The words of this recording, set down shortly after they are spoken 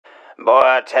Boy,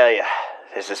 I tell you,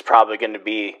 this is probably going to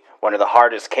be one of the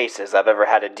hardest cases I've ever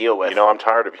had to deal with. You know, I'm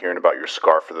tired of hearing about your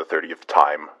scar for the 30th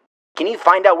time. Can you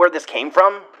find out where this came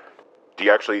from? Do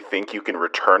you actually think you can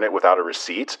return it without a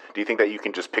receipt? Do you think that you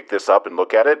can just pick this up and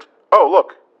look at it? Oh,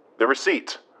 look, the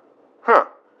receipt. Huh,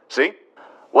 see?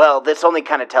 Well, this only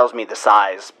kind of tells me the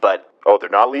size, but... Oh, they're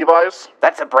not Levi's?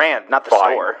 That's a brand, not the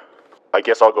Fine. store. I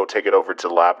guess I'll go take it over to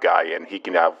the lab guy and he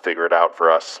can now figure it out for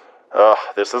us.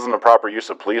 This isn't a proper use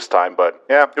of police time, but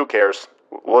yeah, who cares?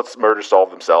 Let's murder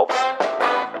solve themselves.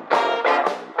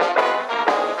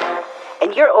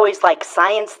 And you're always like,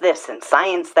 science this and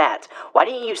science that. Why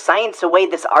didn't you science away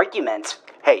this argument?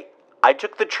 Hey, I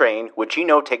took the train, which you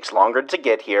know takes longer to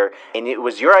get here, and it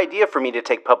was your idea for me to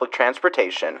take public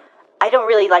transportation. I don't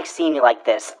really like seeing you like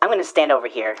this. I'm gonna stand over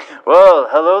here. Well,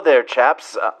 hello there,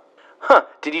 chaps.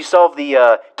 Did you solve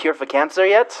the, cure for cancer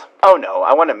yet? Oh no,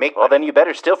 I want to make... Well, then you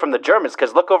better steal from the Germans,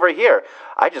 because look over here.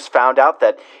 I just found out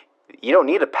that you don't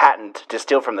need a patent to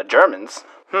steal from the Germans.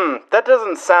 That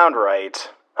doesn't sound right.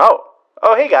 Oh,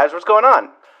 hey guys, what's going on?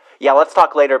 Yeah, let's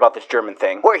talk later about this German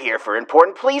thing. We're here for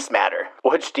important police matter.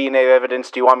 Which DNA evidence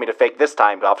do you want me to fake this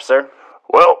time, officer?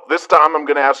 Well, this time I'm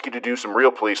going to ask you to do some real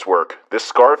police work. This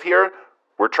scarf here,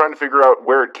 we're trying to figure out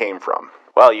where it came from.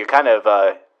 Well, you're kind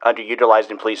of,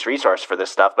 underutilized in police resource for this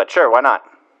stuff, but sure, why not?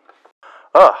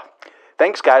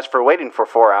 Thanks guys for waiting for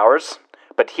 4 hours,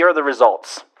 but here are the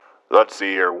results. Let's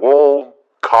see here, wool,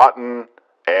 cotton,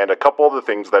 and a couple other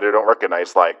things that I don't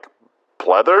recognize, like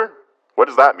pleather? What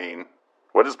does that mean?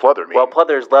 What does pleather mean? Well,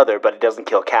 pleather is leather, but it doesn't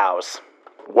kill cows.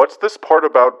 What's this part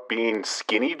about being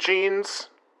skinny jeans?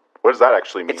 What does that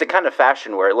actually mean? It's a kind of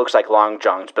fashion where it looks like long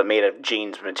johns, but made of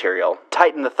jeans material.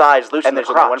 Tighten the thighs, loosen the crotch.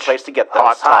 And there's only one place to get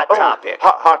those. Hot topic.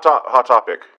 Hot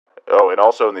topic. Oh, and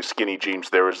also in the skinny jeans,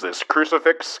 there was this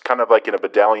crucifix, kind of like in a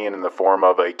medallion in the form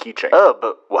of a keychain. Oh,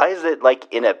 but why is it like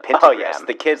in a pentagram? Oh, yes,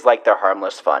 the kids like their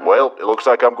harmless fun. Well, it looks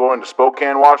like I'm going to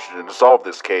Spokane, Washington to solve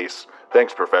this case.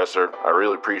 Thanks, Professor. I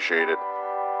really appreciate it.